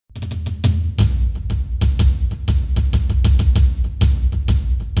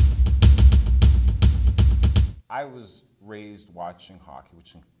I was raised watching hockey,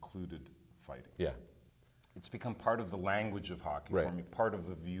 which included fighting. Yeah. It's become part of the language of hockey for me, part of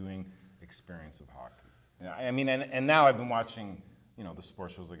the viewing experience of hockey. Yeah, I mean, and now I've been watching, you know, the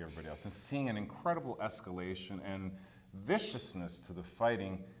sports shows like everybody else, and seeing an incredible escalation and viciousness to the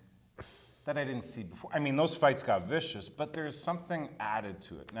fighting that I didn't see before. I mean, those fights got vicious, but there's something added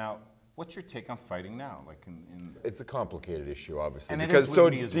to it. Now, what's your take on fighting now? Like It's a complicated issue, obviously, and because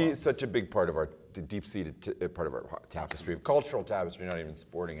well. such a big part of our deep-seated part of our tapestry, of cultural tapestry, not even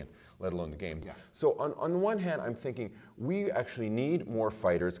sporting it, let alone the game. Yeah. So on the one hand, I'm thinking we actually need more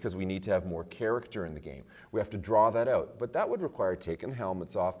fighters because we need to have more character in the game. We have to draw that out, but that would require taking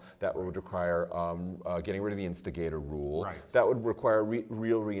helmets off. That would require getting rid of the instigator rule. Right. That would require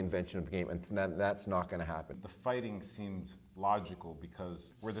real reinvention of the game, and that's not going to happen. The fighting seemed logical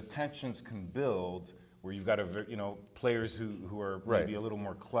because where the tensions can build, where you've got players who are maybe a little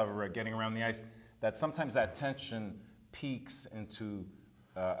more clever at getting around the ice, that sometimes that tension peaks into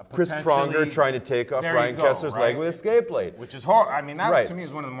a Chris Pronger trying to take off Ryan Kessler's leg with a skate blade. Which is horrible. I mean, that to me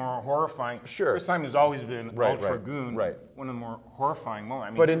is one of the more horrifying. Sure. Chris Simon's always been ultra goon. Right. One of the more horrifying moments. I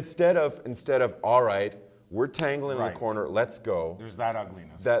mean, but instead of all right, we're tangling in the corner, let's go. There's that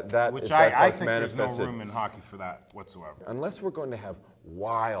ugliness. Which I think there's no room in hockey for that whatsoever. Unless we're going to have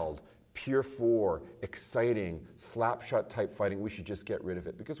wild, pure four, exciting, slapshot type fighting, we should just get rid of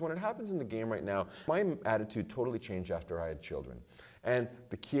it. Because when it happens in the game right now, my attitude totally changed after I had children. And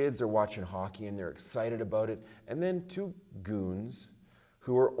the kids are watching hockey and they're excited about it. And then two goons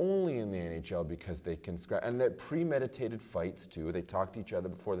who are only in the NHL because they can scrap, and they're premeditated fights too. They talk to each other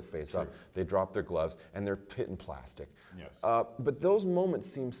before the face-off. They drop their gloves, and they're pitting plastic. Yes. But those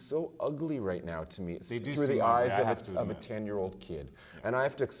moments seem so ugly right now to me through the eyes of a 10-year-old kid. Yeah. And I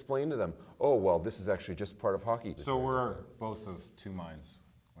have to explain to them, oh, well, this is actually just part of hockey. So we're both of two minds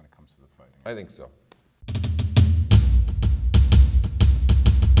when it comes to the fighting. I think so.